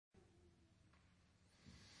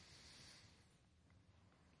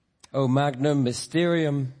O magnum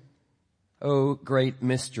mysterium, O great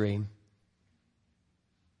mystery.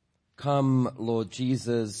 Come, Lord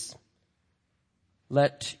Jesus,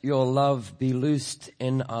 let your love be loosed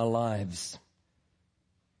in our lives,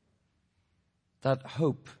 that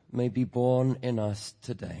hope may be born in us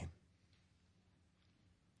today.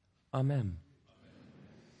 Amen.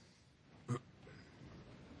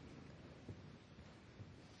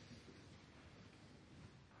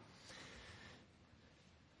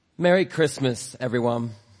 Merry Christmas,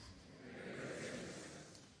 everyone.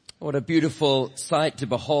 What a beautiful sight to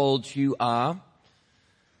behold you are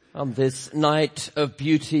on this night of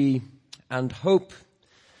beauty and hope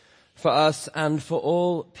for us and for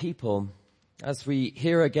all people, as we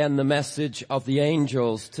hear again the message of the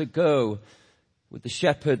angels to go with the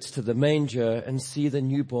shepherds to the manger and see the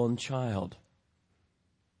newborn child.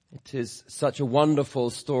 It is such a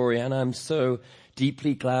wonderful story, and I'm so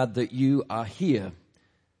deeply glad that you are here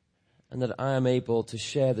and that I am able to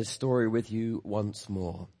share this story with you once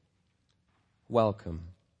more. Welcome.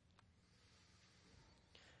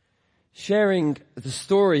 Sharing the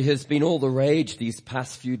story has been all the rage these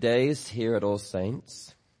past few days here at All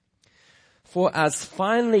Saints. For as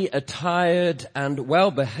finely attired and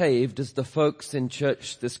well-behaved as the folks in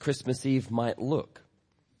church this Christmas Eve might look,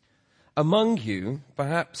 among you,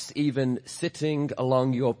 perhaps even sitting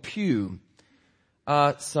along your pew,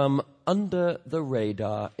 are some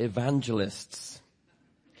under-the-radar evangelists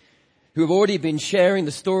who have already been sharing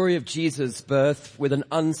the story of Jesus' birth with an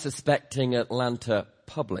unsuspecting Atlanta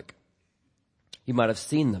public. You might have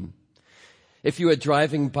seen them. If you were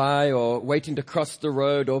driving by or waiting to cross the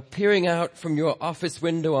road or peering out from your office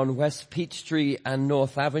window on West Peachtree and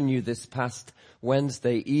North Avenue this past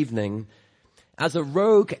Wednesday evening, as a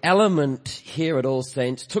rogue element here at All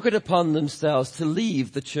Saints took it upon themselves to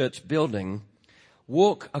leave the church building,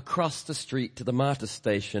 walk across the street to the MARTA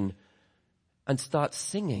station, and start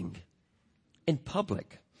singing in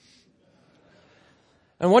public.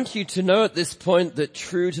 I want you to know at this point that,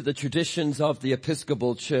 true to the traditions of the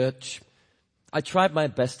Episcopal Church, I tried my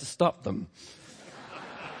best to stop them.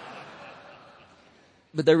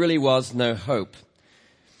 But there really was no hope.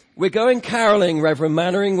 "We're going caroling, Reverend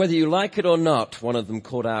Mainwaring, whether you like it or not," one of them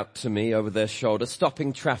called out to me over their shoulder,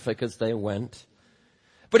 stopping traffic as they went.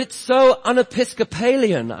 "But it's so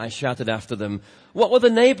un-Episcopalian," I shouted after them. "What will the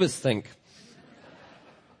neighbors think?"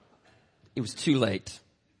 It was too late.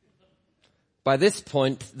 By this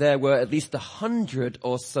point, there were at least 100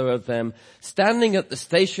 or so of them standing at the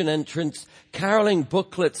station entrance, caroling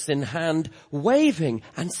booklets in hand, waving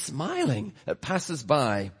and smiling at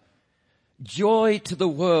passers-by. Joy to the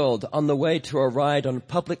world on the way to a ride on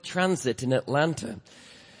public transit in Atlanta.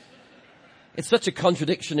 It's such a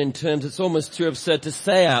contradiction in terms it's almost too absurd to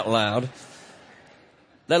say out loud,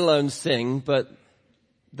 let alone sing, but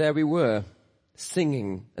there we were,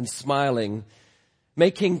 singing and smiling,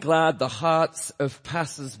 making glad the hearts of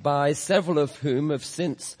passers-by, several of whom have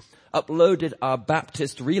since uploaded our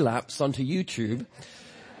Baptist relapse onto YouTube.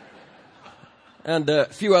 And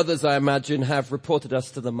a few others, I imagine, have reported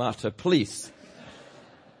us to the MARTA police.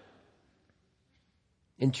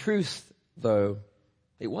 In truth, though,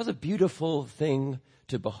 it was a beautiful thing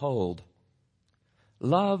to behold.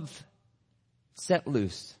 Love set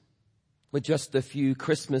loose with just a few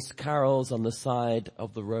Christmas carols on the side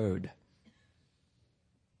of the road.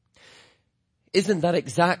 Isn't that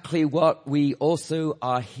exactly what we also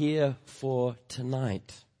are here for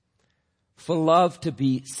tonight? For love to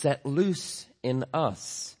be set loose in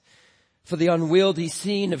us. For the unwieldy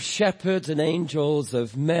scene of shepherds and angels,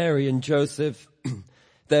 of Mary and Joseph,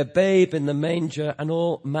 their babe in the manger, and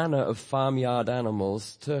all manner of farmyard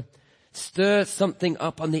animals, to stir something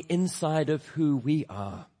up on the inside of who we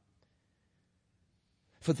are.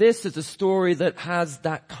 For this is a story that has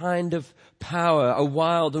that kind of power, a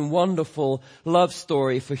wild and wonderful love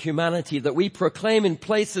story for humanity that we proclaim in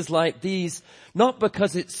places like these, not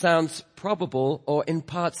because it sounds probable or in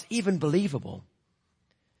parts even believable,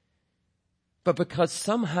 but because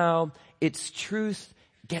somehow its truth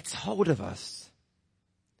gets hold of us,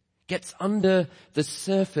 gets under the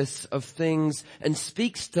surface of things and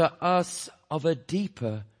speaks to us of a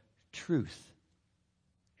deeper truth.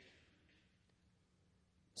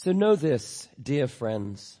 So know this, dear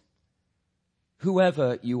friends,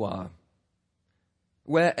 whoever you are,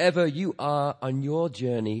 wherever you are on your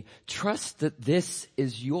journey, trust that this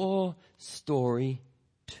is your story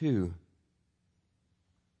too.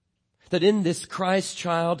 That in this Christ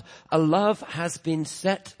child, a love has been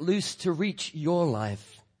set loose to reach your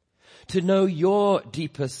life, to know your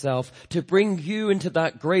deeper self, to bring you into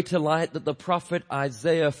that greater light that the prophet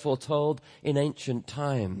Isaiah foretold in ancient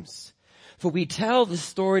times. For we tell the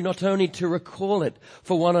story not only to recall it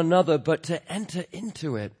for one another, but to enter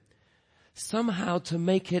into it, somehow to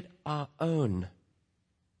make it our own.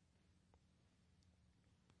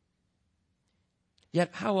 Yet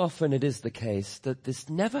how often it is the case that this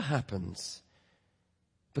never happens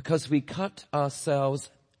because we cut ourselves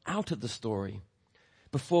out of the story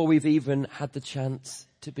before we've even had the chance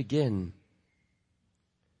to begin.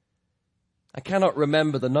 I cannot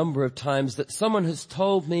remember the number of times that someone has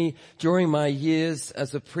told me during my years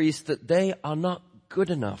as a priest that they are not good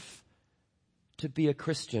enough to be a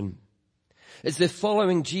Christian. As if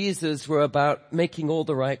following Jesus were about making all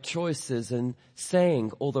the right choices and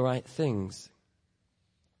saying all the right things.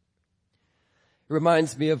 It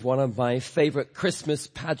reminds me of one of my favorite Christmas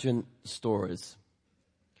pageant stories.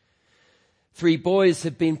 3 boys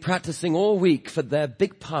had been practicing all week for their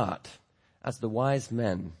big part as the wise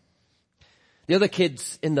men. The other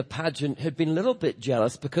kids in the pageant had been a little bit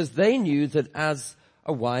jealous because they knew that as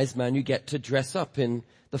a wise man you get to dress up in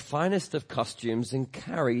the finest of costumes and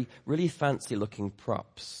carry really fancy looking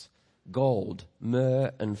props, gold,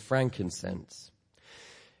 myrrh and frankincense.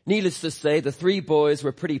 Needless to say, the 3 boys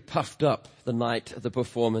were pretty puffed up the night of the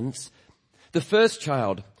performance. The first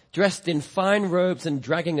child, dressed in fine robes and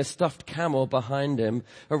dragging a stuffed camel behind him,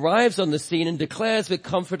 arrives on the scene and declares with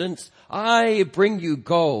confidence, "I bring you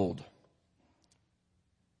gold."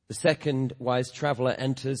 The second wise traveler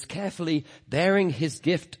enters, carefully bearing his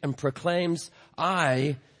gift, and proclaims,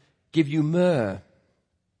 "I give you myrrh."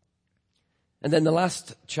 And then the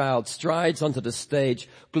last child strides onto the stage,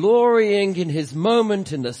 glorying in his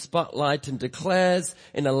moment in the spotlight, and declares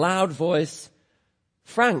in a loud voice,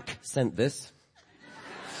 "Frank sent this."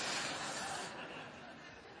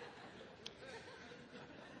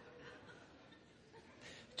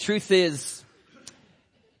 Truth is,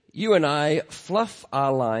 you and I fluff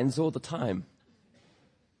our lines all the time.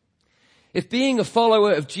 If being a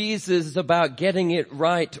follower of Jesus is about getting it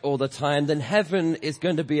right all the time, then heaven is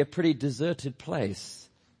going to be a pretty deserted place.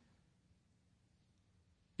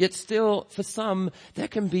 Yet still, for some, there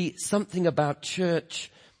can be something about church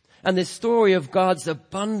and this story of God's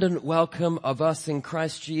abundant welcome of us in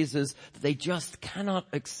Christ Jesus that they just cannot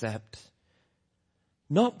accept.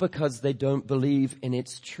 Not because they don't believe in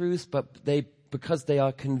its truth, but because they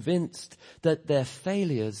are convinced that their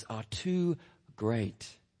failures are too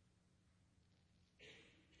great.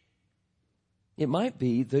 It might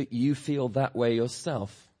be that you feel that way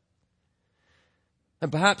yourself.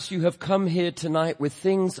 And perhaps you have come here tonight with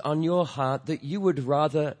things on your heart that you would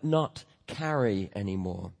rather not carry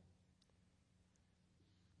anymore.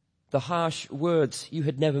 The harsh words you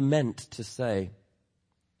had never meant to say.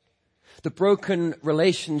 The broken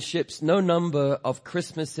relationships no number of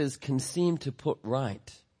Christmases can seem to put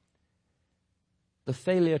right. The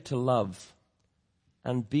failure to love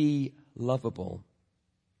and be lovable.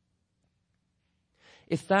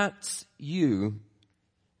 If that's you,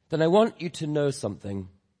 then I want you to know something.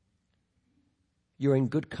 You're in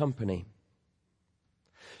good company.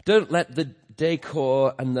 Don't let the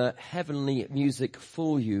decor and the heavenly music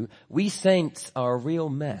fool you. We saints are a real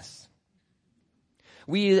mess.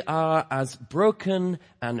 We are as broken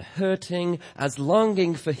and hurting, as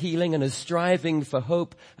longing for healing and as striving for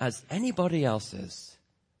hope as anybody else is.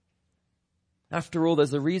 After all,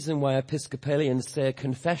 there's a reason why Episcopalians say a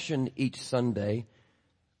confession each Sunday.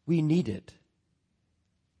 We need it.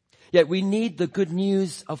 Yet we need the good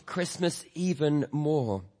news of Christmas even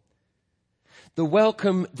more. The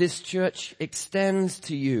welcome this church extends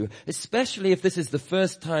to you, especially if this is the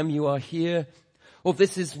first time you are here, or if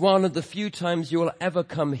this is one of the few times you will ever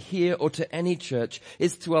come here or to any church,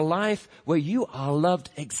 is to a life where you are loved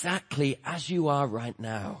exactly as you are right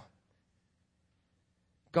now.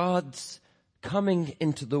 God's coming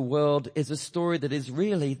into the world is a story that is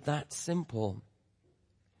really that simple.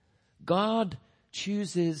 God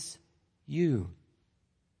chooses you.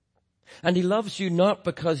 And he loves you not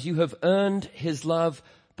because you have earned his love,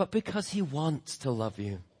 but because he wants to love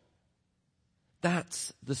you.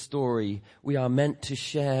 That's the story we are meant to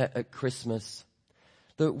share at Christmas.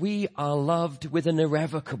 That we are loved with an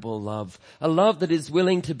irrevocable love. A love that is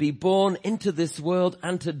willing to be born into this world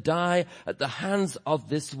and to die at the hands of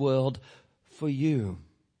this world for you.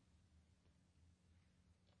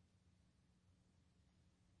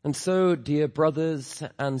 And so, dear brothers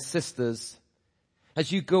and sisters,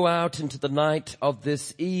 as you go out into the night of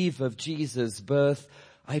this eve of Jesus' birth,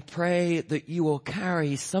 I pray that you will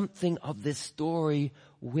carry something of this story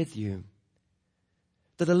with you.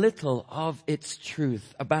 That a little of its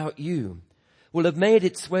truth about you will have made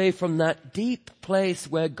its way from that deep place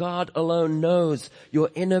where God alone knows your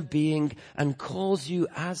inner being and calls you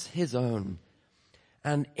as his own,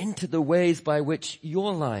 and into the ways by which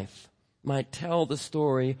your life might tell the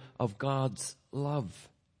story of God's love.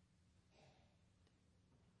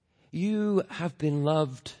 You have been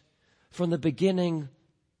loved from the beginning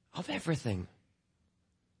of everything.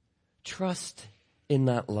 Trust in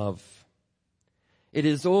that love. It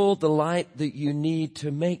is all the light that you need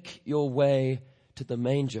to make your way to the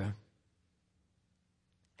manger.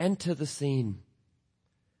 Enter the scene.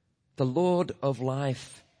 The Lord of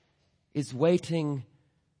life is waiting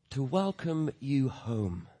to welcome you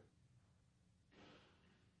home.